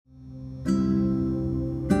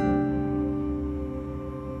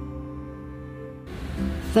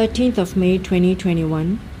13th of May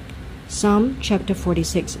 2021, Psalm chapter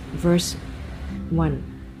 46, verse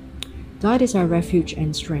 1. God is our refuge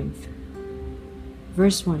and strength.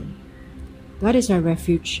 Verse 1. God is our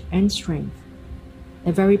refuge and strength,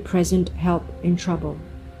 a very present help in trouble.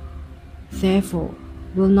 Therefore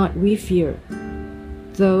will not we fear,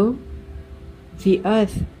 though the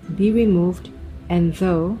earth be removed, and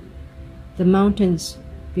though the mountains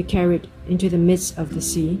be carried into the midst of the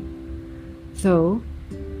sea, though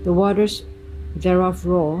the waters thereof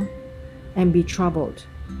roar and be troubled,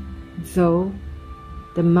 though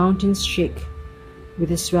the mountains shake with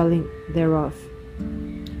the swelling thereof.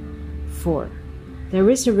 4. There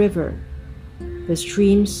is a river, the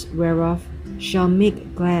streams whereof shall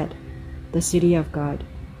make glad the city of God,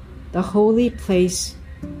 the holy place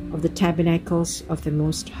of the tabernacles of the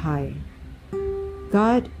Most High.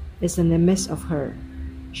 God is in the midst of her,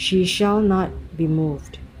 she shall not be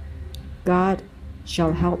moved. God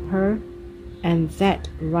shall help her, and that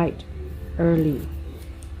right early.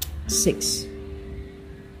 6.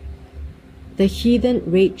 The heathen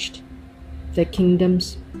raged, the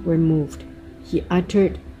kingdoms were moved. He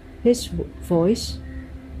uttered his voice,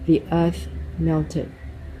 the earth melted.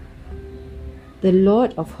 The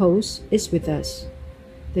Lord of hosts is with us.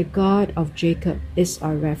 The God of Jacob is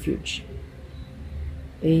our refuge.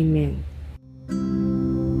 Amen.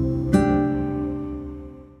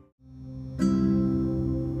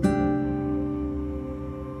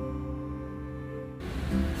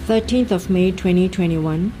 (13th of May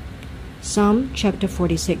 2021), Psalm chapter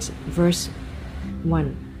 46, verse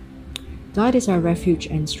 1. God is our refuge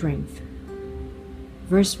and strength.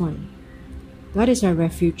 Verse 1. God is our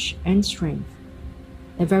refuge and strength,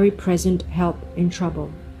 a very present help in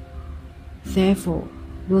trouble. Therefore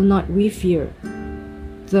will not we fear,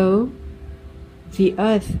 though the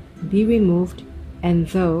earth be removed, and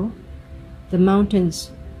though the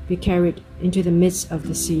mountains be carried into the midst of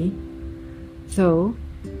the sea, though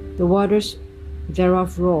the waters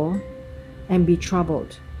thereof roar and be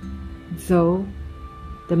troubled, though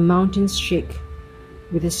the mountains shake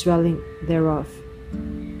with the swelling thereof.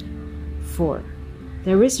 4.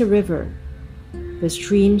 There is a river, the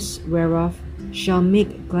streams whereof shall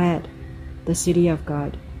make glad the city of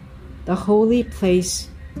God, the holy place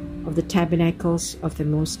of the tabernacles of the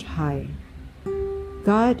Most High.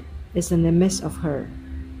 God is in the midst of her,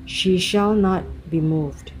 she shall not be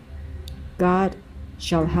moved. God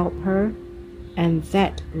shall help her, and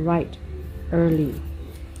that right early.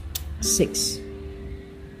 6.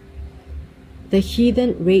 The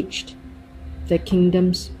heathen raged, the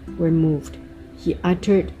kingdoms were moved. He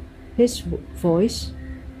uttered his voice,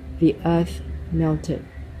 the earth melted.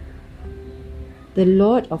 The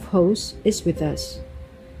Lord of hosts is with us.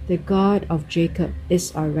 The God of Jacob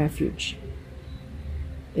is our refuge.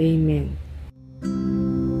 Amen.